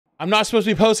I'm not supposed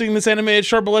to be posting this animated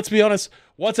short, but let's be honest,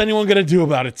 what's anyone gonna do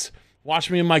about it? Watch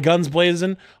me and my guns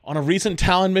blazing on a recent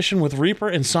Talon mission with Reaper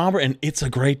and Sombra, and it's a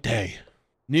great day.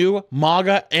 New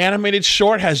Mauga animated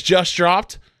short has just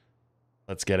dropped.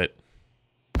 Let's get it.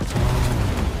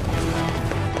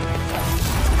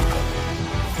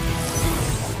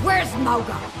 Where's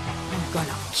Mauga? I'm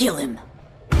gonna kill him.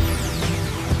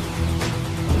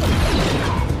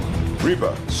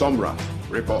 Reaper, Sombra,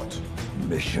 report.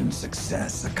 Mission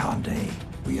success, Akande.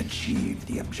 We achieved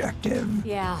the objective.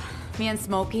 Yeah, me and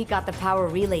Smokey got the power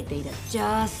relay data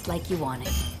just like you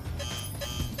wanted.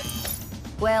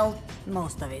 Well,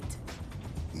 most of it.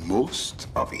 Most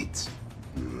of it?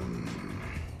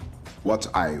 What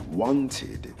I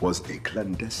wanted was a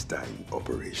clandestine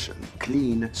operation.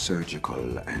 Clean,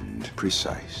 surgical, and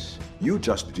precise. You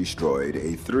just destroyed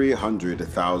a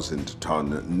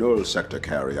 300,000-ton null sector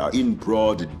carrier in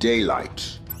broad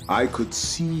daylight. I could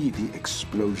see the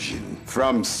explosion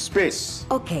from space.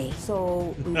 Okay,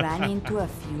 so we ran into a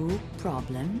few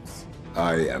problems.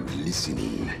 I am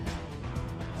listening.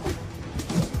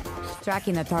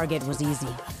 Tracking the target was easy.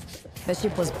 The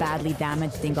ship was badly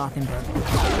damaged in Gothenburg.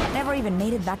 Never even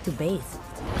made it back to base,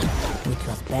 which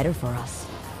was better for us.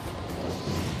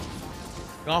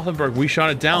 Gothenburg, we shot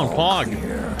it down. Pog.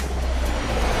 Here.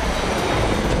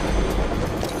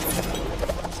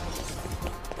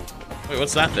 Wait,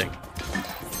 what's that thing?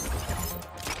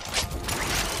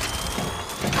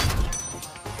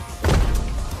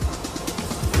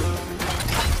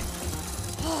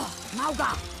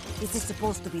 Mauga! This is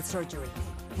supposed to be surgery.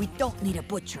 We don't need a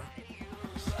butcher.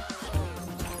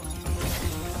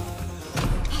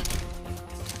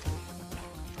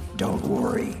 Don't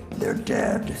worry, they're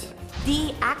dead.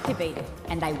 Deactivated,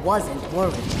 and I wasn't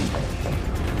worried.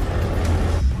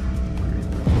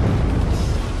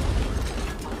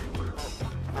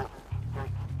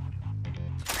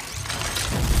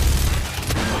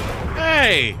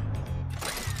 Hey!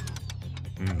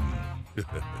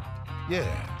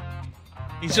 Yeah.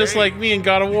 He's just like me in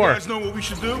God of War. You guys know what we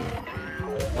should do?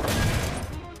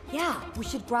 Yeah, we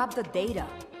should grab the data.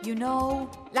 You know,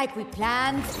 like we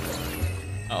planned.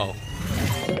 Uh-oh.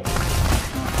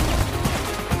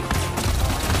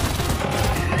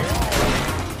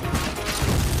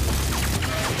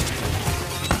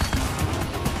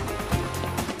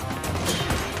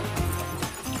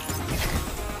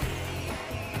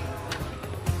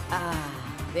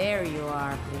 There you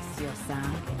are, Preciosa.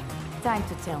 Time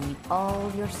to tell me all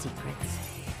your secrets.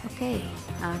 Okay,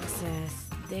 access,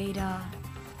 data,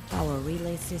 power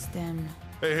relay system.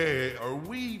 Hey, are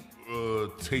we,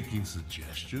 taking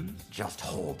suggestions? Just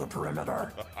hold the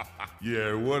perimeter.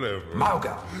 Yeah, whatever.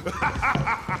 Mauga!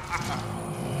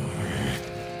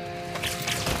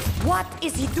 What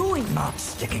is he doing? Not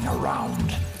sticking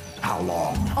around. How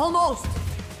long? Almost.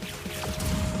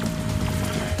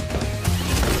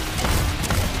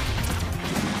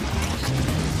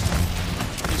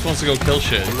 He just wants to go kill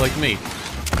shit. He's like me.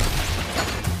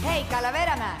 Hey,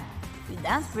 Calavera Man. You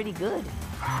dance pretty good.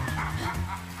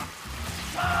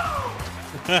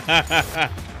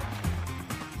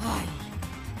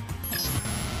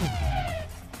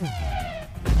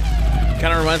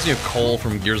 Kind of reminds me of Cole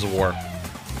from Gears of War.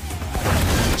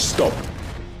 Stop.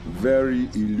 Very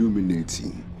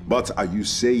illuminating. But are you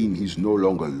saying he's no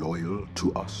longer loyal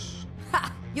to us?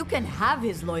 Ha! You can have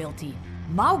his loyalty.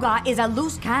 Mauga is a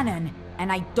loose cannon,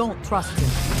 and I don't trust him.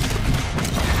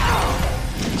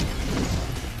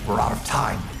 We're out of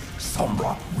time.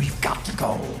 Sombra, we've got to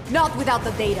go. Not without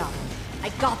the data. I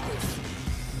got this.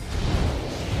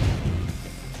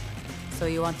 So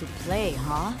you want to play,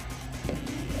 huh?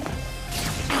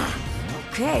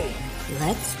 Okay,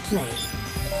 let's play.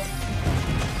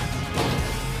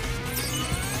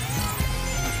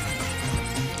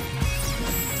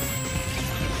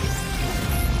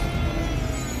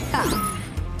 Ha!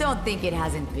 Don't think it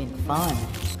hasn't been fun.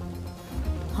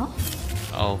 Huh?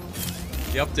 Oh.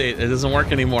 The update, it doesn't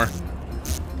work anymore.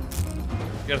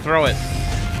 You gotta throw it.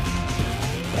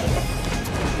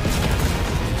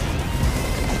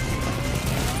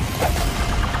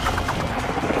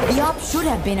 The op should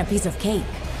have been a piece of cake.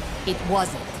 It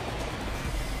wasn't.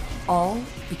 All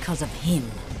because of him.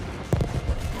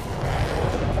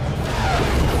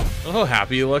 Oh, how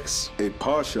happy he looks. A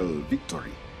partial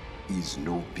victory is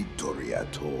no victory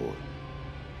at all.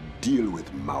 Deal with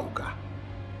Mauga,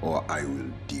 or I will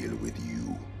deal with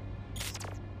you.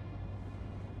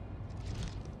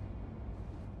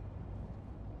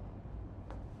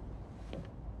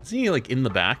 Isn't he like in the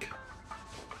back?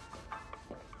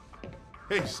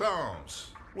 Hey,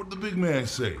 Psalms, what'd the big man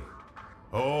say?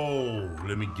 Oh,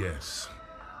 let me guess.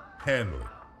 Handle it.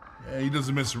 Yeah, he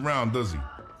doesn't mess around, does he?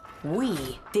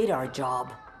 We did our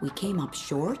job. We came up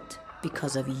short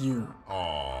because of you.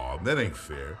 Aw, that ain't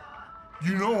fair.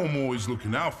 You know I'm always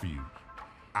looking out for you.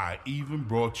 I even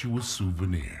brought you a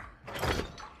souvenir.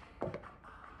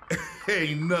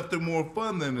 Ain't nothing more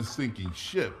fun than a sinking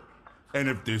ship. And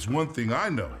if there's one thing I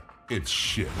know, it's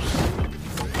ships.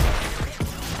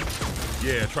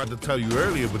 Yeah, I tried to tell you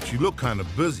earlier, but you look kind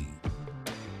of busy.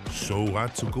 So I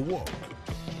took a walk.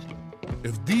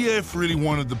 If DF really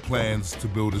wanted the plans to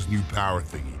build his new power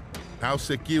thingy, how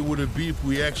secure would it be if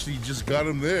we actually just got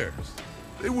him theirs?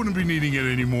 They wouldn't be needing it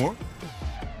anymore.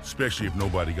 Especially if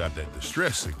nobody got that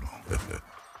distress signal.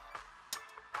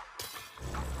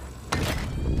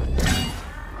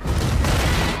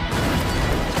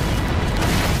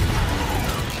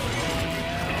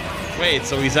 Wait,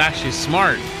 so he's actually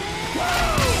smart.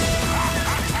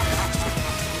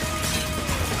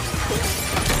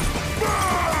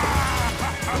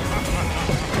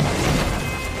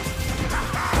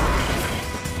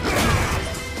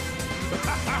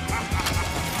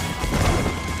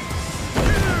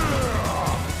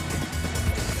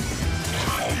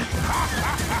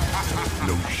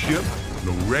 No ship,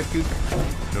 no record,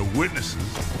 no witnesses,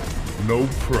 no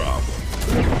problem.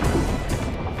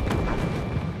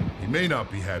 He may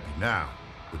not be happy now,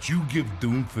 but you give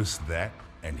Doomfist that,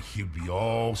 and he'll be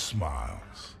all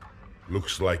smiles.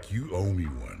 Looks like you owe me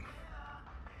one.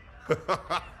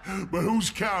 But who's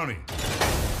counting?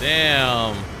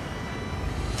 Damn.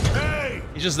 Hey!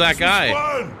 He's just that this guy.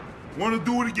 was fun. Want to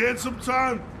do it again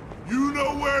sometime? You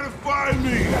know where to find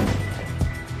me.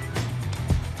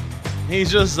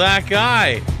 He's just that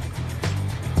guy.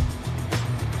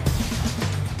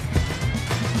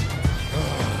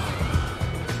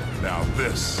 Now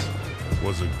this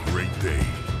was a great day.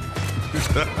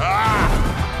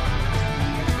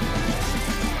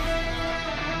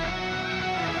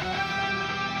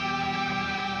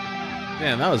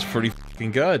 Damn, that was pretty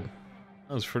fucking good.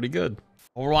 That was pretty good.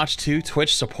 Overwatch 2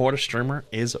 Twitch supporter streamer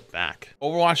is back.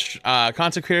 Overwatch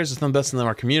content creators is the best in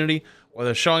our community,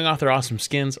 whether showing off their awesome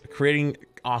skins, creating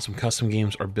awesome custom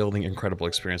games, or building incredible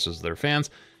experiences with their fans.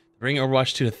 Bringing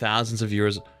Overwatch 2 to thousands of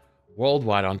viewers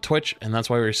worldwide on Twitch, and that's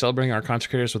why we're celebrating our content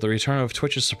creators with the return of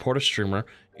Twitch's supporter streamer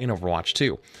in Overwatch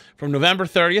 2. From November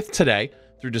 30th today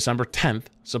through December 10th,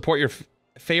 support your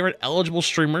favorite eligible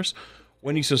streamers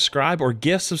when you subscribe or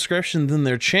gift subscriptions in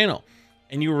their channel,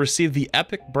 and you will receive the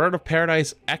epic Bird of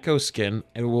Paradise Echo skin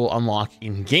it will unlock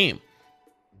in-game.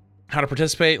 How to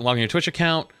participate, log in your Twitch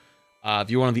account,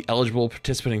 view one of the eligible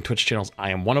participating Twitch channels.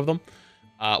 I am one of them.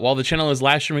 While the channel is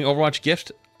live streaming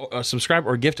Overwatch, subscribe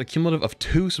or gift a cumulative of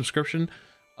 2 subscription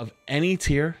of any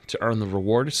tier to earn the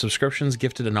reward. Subscriptions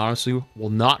gifted anonymously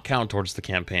will not count towards the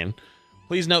campaign.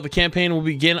 Please note the campaign will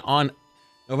begin on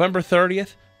November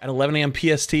 30th at 11 a.m.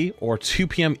 PST or 2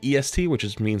 p.m. EST,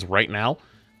 which means right now.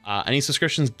 Any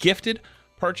subscriptions gifted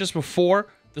purchased before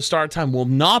the start time will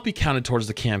not be counted towards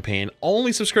the campaign.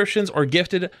 Only subscriptions or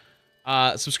gifted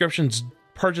subscriptions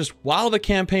purchased while the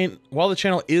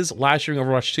channel is live streaming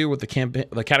Overwatch 2 with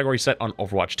the category set on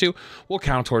Overwatch 2 will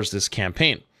count towards this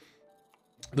campaign.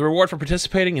 The reward for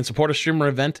participating in supporter streamer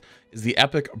event is the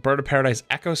epic Bird of Paradise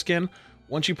Echo skin.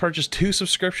 Once you purchase 2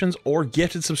 subscriptions or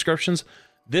gifted subscriptions,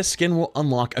 this skin will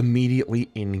unlock immediately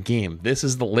in-game. This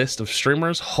is the list of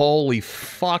streamers. Holy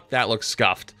fuck, that looks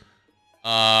scuffed.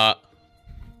 That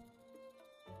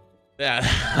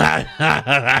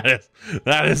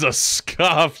is a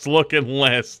scuffed looking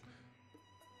list.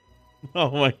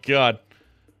 Oh my god.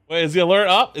 Wait, is the alert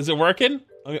up? Is it working?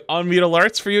 Let me unmute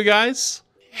alerts for you guys.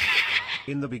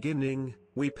 In the beginning,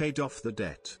 we paid off the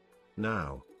debt.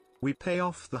 Now, we pay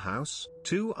off the house.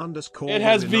 It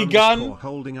has begun. The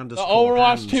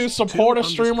Overwatch 2 supporter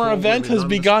streamer event has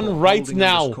begun right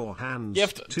now.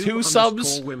 Gift 2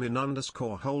 subs.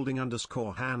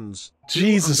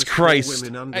 Jesus Christ.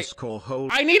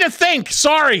 I need to think.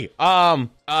 Sorry. So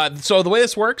the way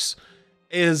this works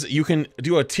is you can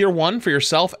do a tier 1 for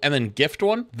yourself and then gift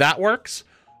one. That works.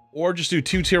 Or just do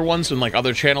 2 tier 1s in like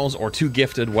other channels or 2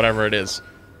 gifted, whatever it is.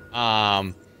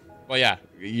 But yeah,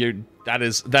 that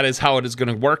is how it is going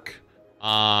to work.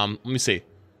 Let me see.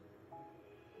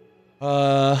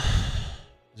 Is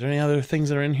there any other things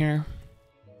that are in here?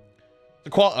 To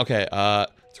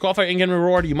qualify in-game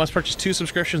reward, you must purchase 2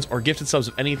 subscriptions or gifted subs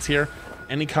of any tier,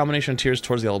 any combination of tiers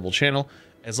towards the eligible channel.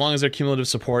 As long as their cumulative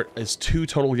support is 2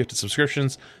 total gifted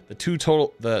subscriptions, the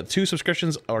 2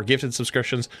 subscriptions or gifted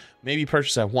subscriptions may be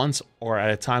purchased at once or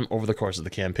at a time over the course of the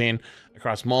campaign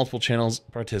across multiple channels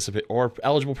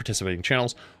eligible participating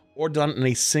channels, or done in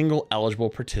a single eligible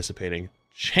participating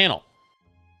channel.